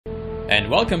And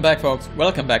welcome back, folks.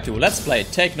 Welcome back to Let's Play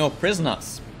Take No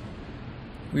Prisoners.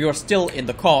 We are still in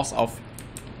the course of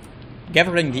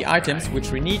gathering the items which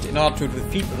we need in order to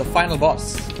defeat the final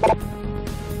boss.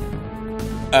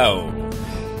 Oh.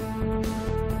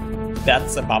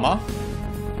 That's a bummer.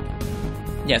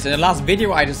 Yes, in the last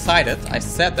video I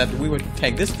said that we would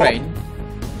take this train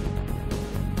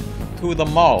to the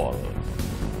mall.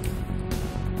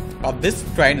 But this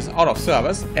train is out of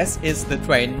service, as is the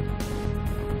train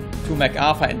to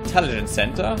MacArthur Intelligence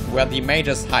Center, where the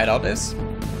Major's hideout is.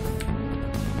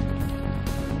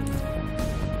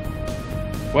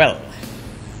 Well.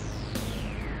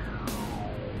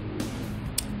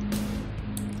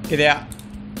 Okay, there.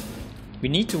 We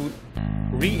need to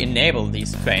re-enable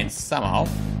these trains somehow.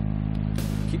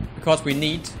 Because we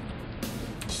need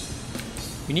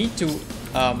the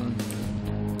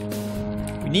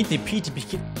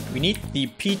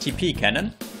PTP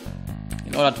cannon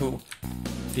in order to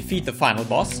defeat the final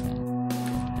boss.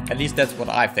 At least that's what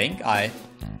I think. I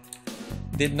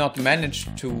did not manage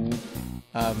to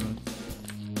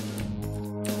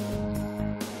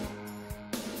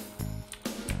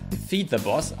defeat the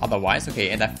boss otherwise.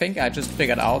 Okay, and I think I just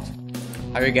figured out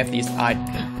how you get these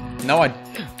items. No, I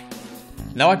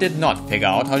did not figure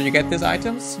out how you get these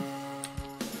items.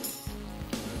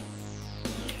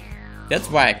 That's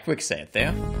why I quick saved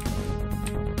there.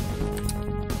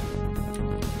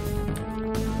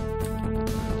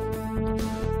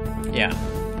 Yeah.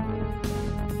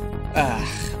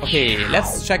 Okay,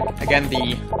 let's check again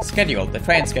the schedule, the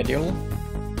train schedule.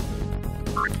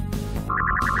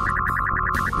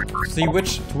 See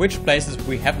which places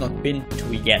we have not been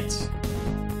to yet.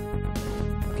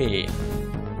 Okay.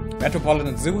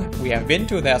 Metropolitan Zoo we have been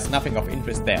to, there's nothing of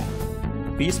interest there.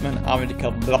 Beastman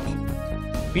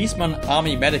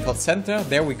Army Medical Center,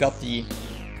 there we got the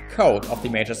code of the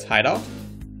Major's hideout.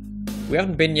 We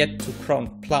haven't been yet to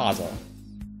Plaza.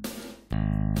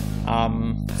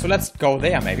 So let's go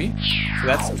there maybe. So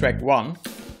that's track 1.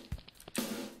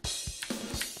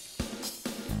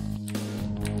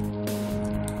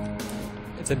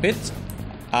 It's a bit,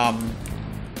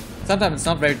 sometimes it's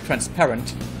not very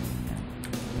transparent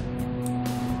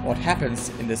what happens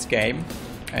in this game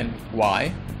and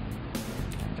why.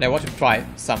 And I want to try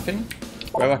something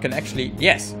where I can actually,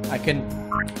 yes, I can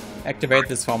activate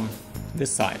this from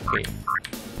this side. Okay.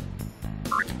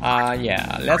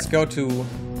 Yeah, let's go to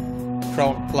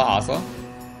Plaza.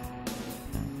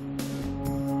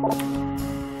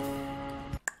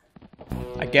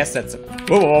 I guess that's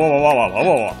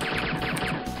whoa.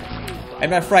 And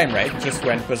my frame rate just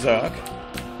went berserk.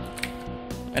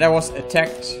 And I was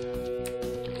attacked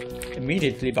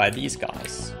immediately by these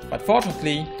guys. But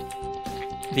fortunately,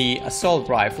 the assault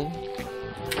rifle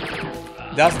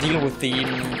does deal with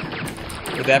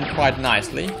them quite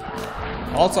nicely.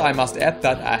 Also, I must add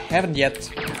that I haven't yet...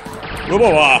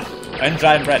 and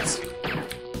giant rats.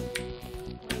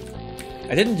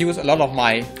 I didn't use a lot of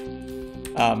my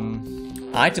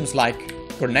items like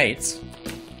grenades.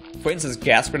 For instance,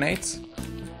 gas grenades.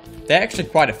 They're actually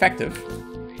quite effective.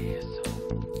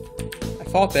 I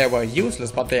thought they were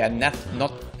useless, but they are not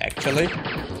actually.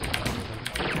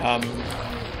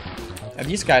 And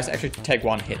these guys actually take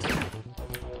 1 hit.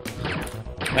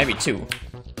 Maybe 2.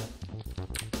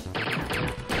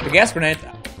 The gas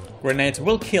grenades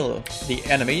will kill the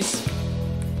enemies,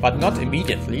 but not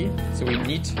immediately, so we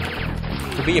need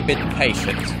to be a bit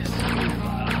patient.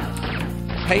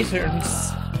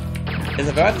 Patience is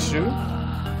a virtue,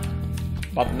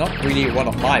 but not really one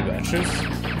of my virtues.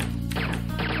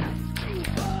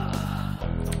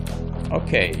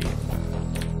 Okay.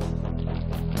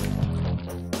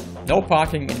 No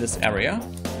parking in this area.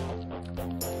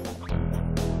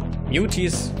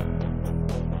 Muties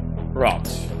rot.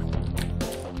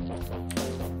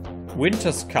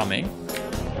 Winter's coming.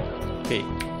 Okay.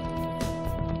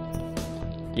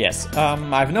 Yes,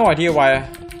 I have no idea why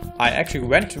I actually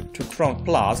went to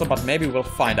Plaza, but maybe we'll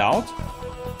find out.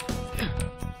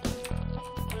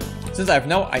 Since I have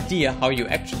no idea how you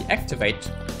actually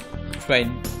activate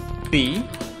train B,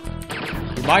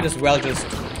 you might as well just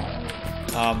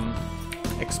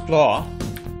explore.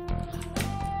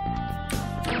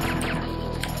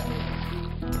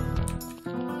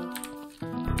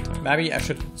 Maybe I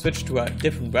should switch to a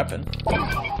different weapon.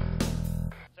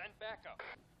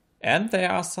 And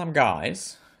there are some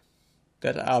guys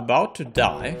that are about to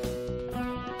die.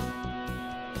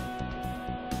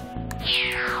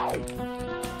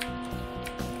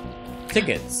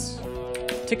 Tickets.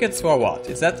 Tickets for what?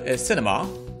 Is that a cinema?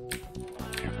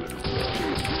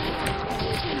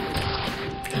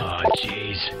 Aw,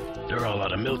 jeez. They're all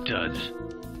out of milk duds.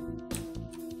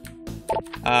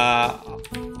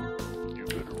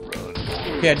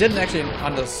 Okay, I didn't actually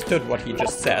understood what he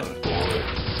just said.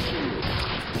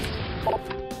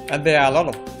 And there are a lot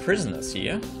of prisoners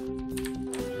here.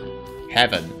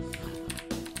 Heaven.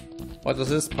 What was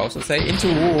this supposed to say? Into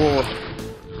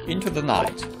the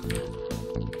night.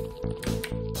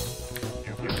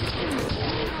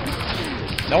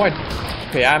 No,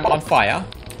 okay, I'm on fire.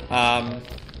 I'm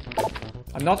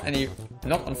not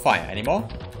on fire anymore.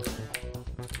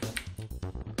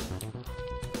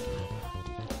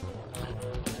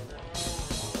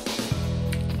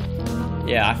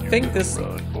 Yeah, I think this.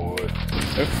 Whoa,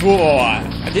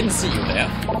 I didn't see you there.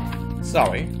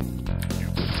 Sorry.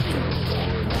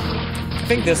 I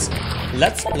think this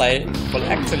Let's Play will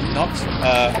actually not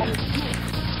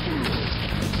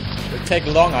will take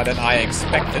longer than I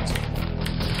expected.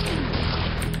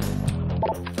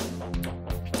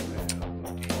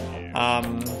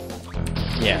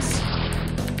 Yes.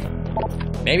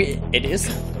 Maybe it is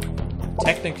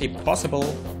technically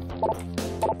possible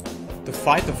to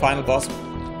fight the final boss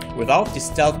without the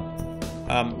stealth,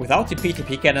 without the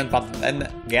PTP cannon, but then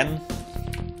again,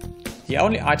 the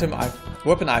only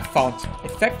weapon I found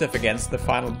effective against the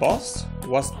final boss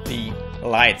was the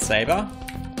lightsaber.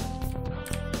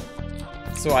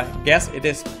 So I guess it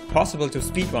is possible to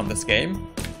speedrun this game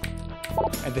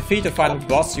and defeat the final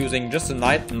boss using just a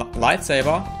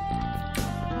lightsaber.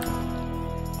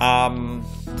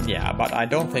 Yeah, but I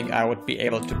don't think I would be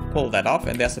able to pull that off,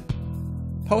 and there's a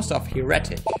poster of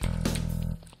Heretic.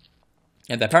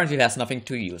 And apparently there's nothing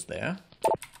to use there.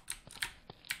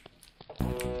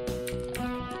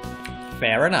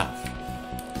 Fair enough.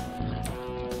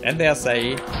 And there's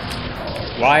a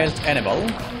wild animal.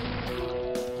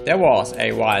 There was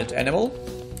a wild animal.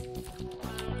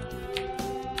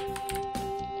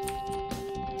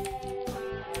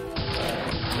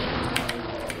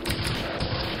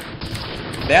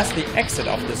 There's the exit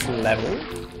of this level,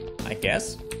 I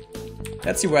guess.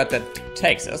 Let's see where that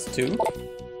takes us to.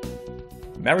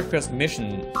 Merry Christmas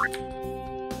mission.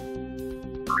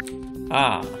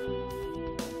 Ah.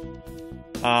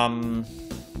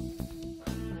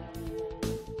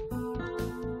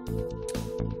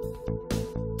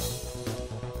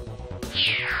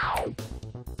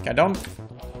 I don't.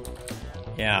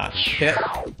 Yeah.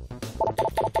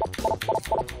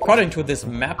 According to this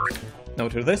map. No,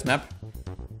 to this map.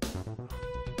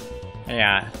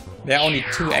 Yeah. There are only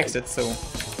 2 exits, so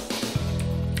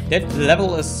that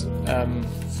level is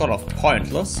sort of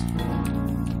pointless,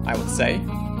 I would say.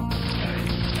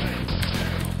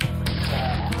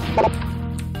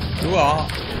 You are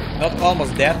not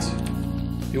almost dead.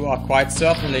 You are quite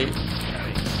certainly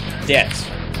dead.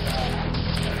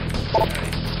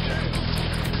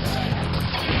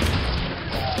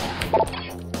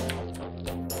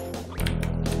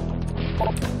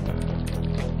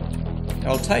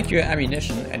 I'll take your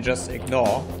ammunition and just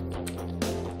ignore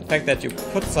the fact that you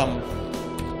put some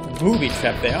booby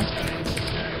trap there.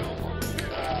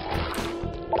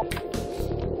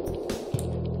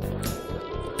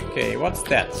 Okay, what's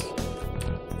that?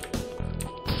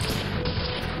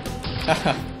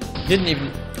 Didn't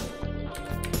even...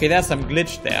 Okay, there's some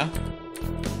glitch there.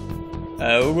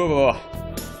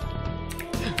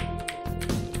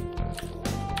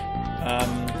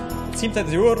 It seems that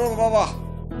you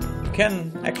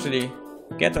can actually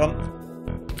get on.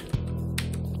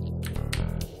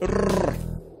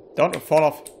 Don't fall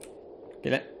off.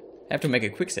 Okay, I have to make a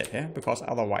quick save here, because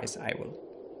otherwise I will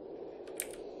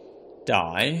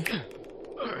die.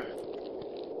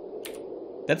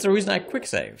 That's the reason I quick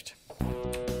saved.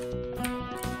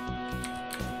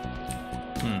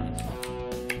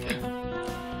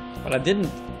 But I did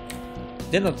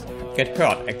not get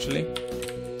hurt actually.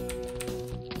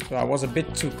 So I was a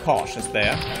bit too cautious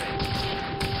there.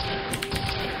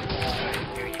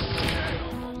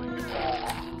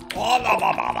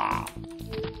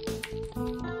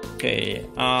 Okay,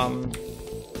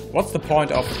 what's the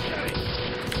point of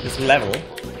this level?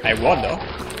 I wonder.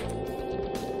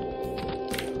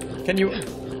 Can you...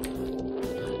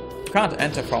 Can't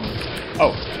enter from...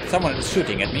 Oh, someone is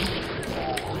shooting at me.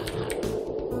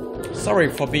 Sorry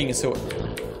for being so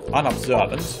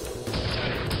unobservant.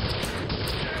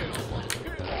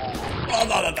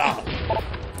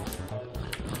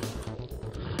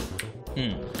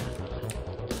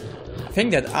 I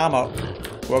think that armor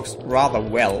works rather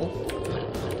well.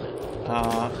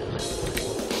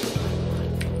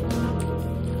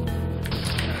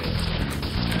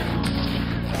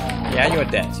 Yeah, you're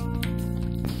dead.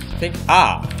 I think.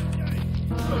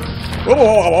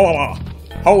 Whoa.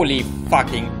 Holy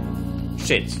fucking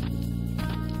shit.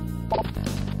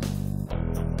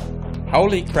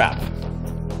 Holy crap.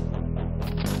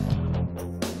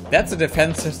 That's a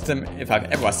defense system if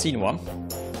I've ever seen one.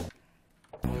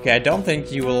 Okay, I don't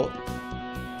think you will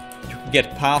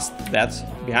get past that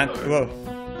behind. Whoa.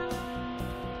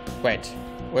 Wait.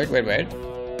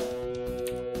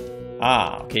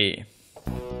 Ah, okay.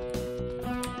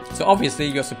 So obviously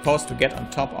you're supposed to get on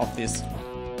top of this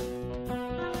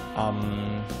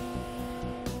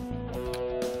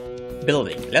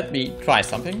building. Let me try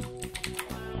something.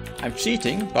 I'm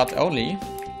cheating, but only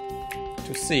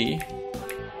to see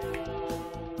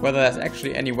whether there's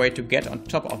actually any way to get on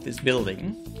top of this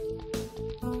building.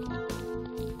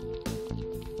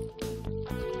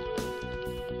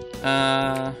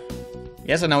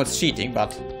 Yes, I know it's cheating,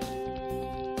 but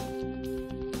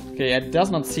okay, it does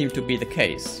not seem to be the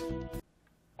case.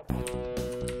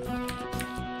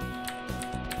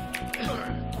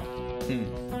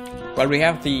 Well, we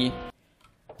have the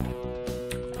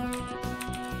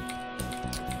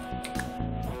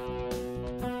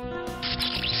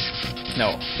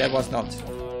no, that was not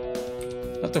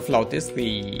to float this.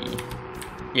 The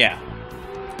yeah.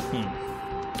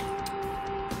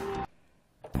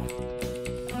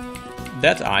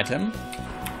 That item.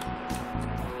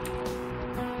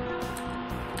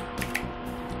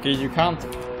 Okay, you can't.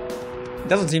 It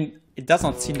doesn't seem. It does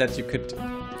not seem that you could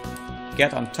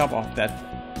get on top of that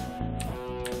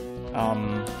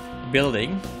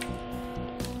building.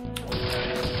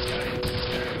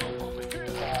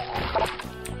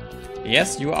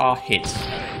 Yes, you are hit.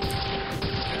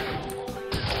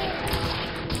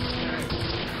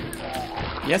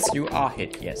 Yes, you are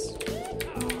hit. Yes.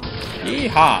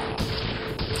 Yeehaw!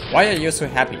 Why are you so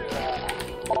happy?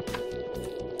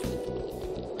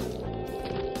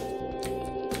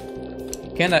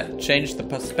 Can I change the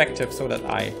perspective so that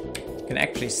I can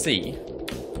actually see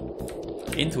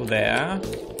into there,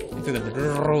 into the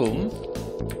room?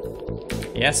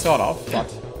 Yeah, sort of, but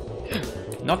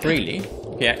not really.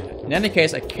 Okay, in any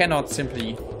case, I cannot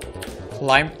simply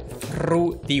climb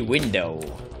through the window.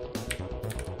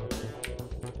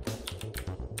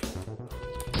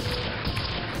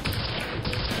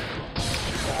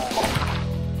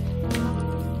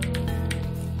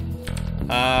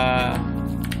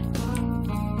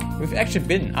 We've actually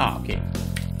been... Ah, okay.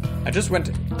 I just went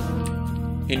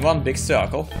in one big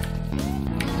circle.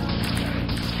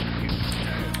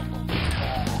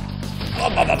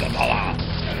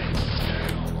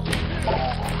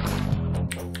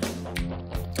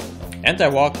 And I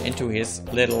walked into his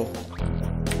little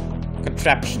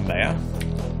contraption there.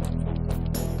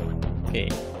 Okay.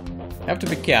 Have to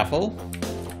be careful.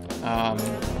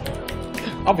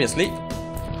 Obviously.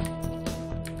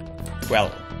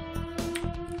 Well.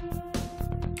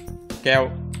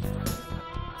 Go.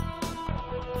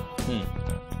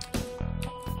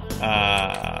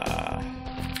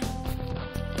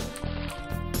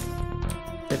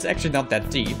 It's actually not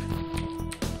that deep.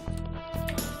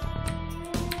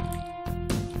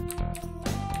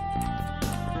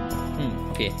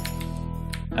 Okay.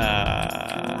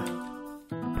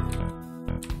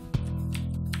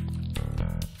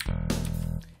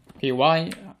 Okay,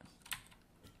 Y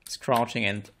is crouching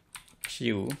and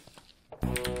Q.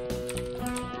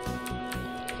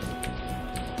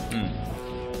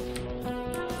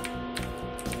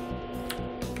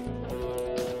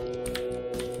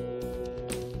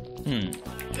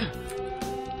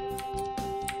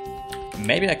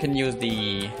 Maybe I can use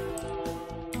the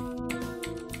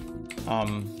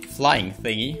flying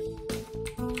thingy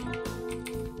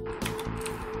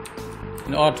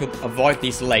in order to avoid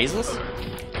these lasers.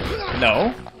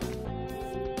 No.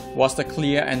 Was the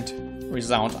clear and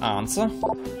resound answer.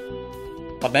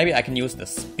 But maybe I can use the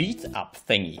speed up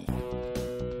thingy.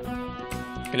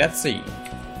 Okay, let's see.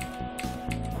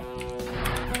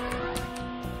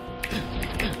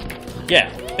 Yeah,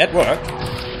 that worked.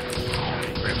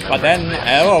 But then,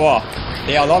 there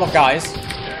are a lot of guys.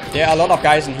 There are a lot of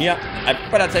guys in here. I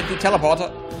better take the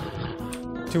teleporter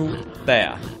to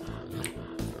there.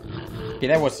 Okay,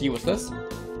 that was useless.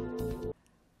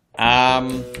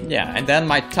 Yeah, and then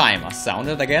my timer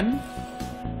sounded again.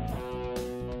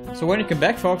 So when you come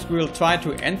back, folks, we will try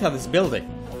to enter this building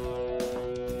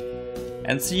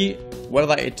and see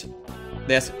whether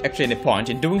there's actually any point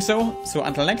in doing so. So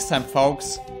until next time,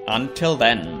 folks, until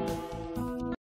then.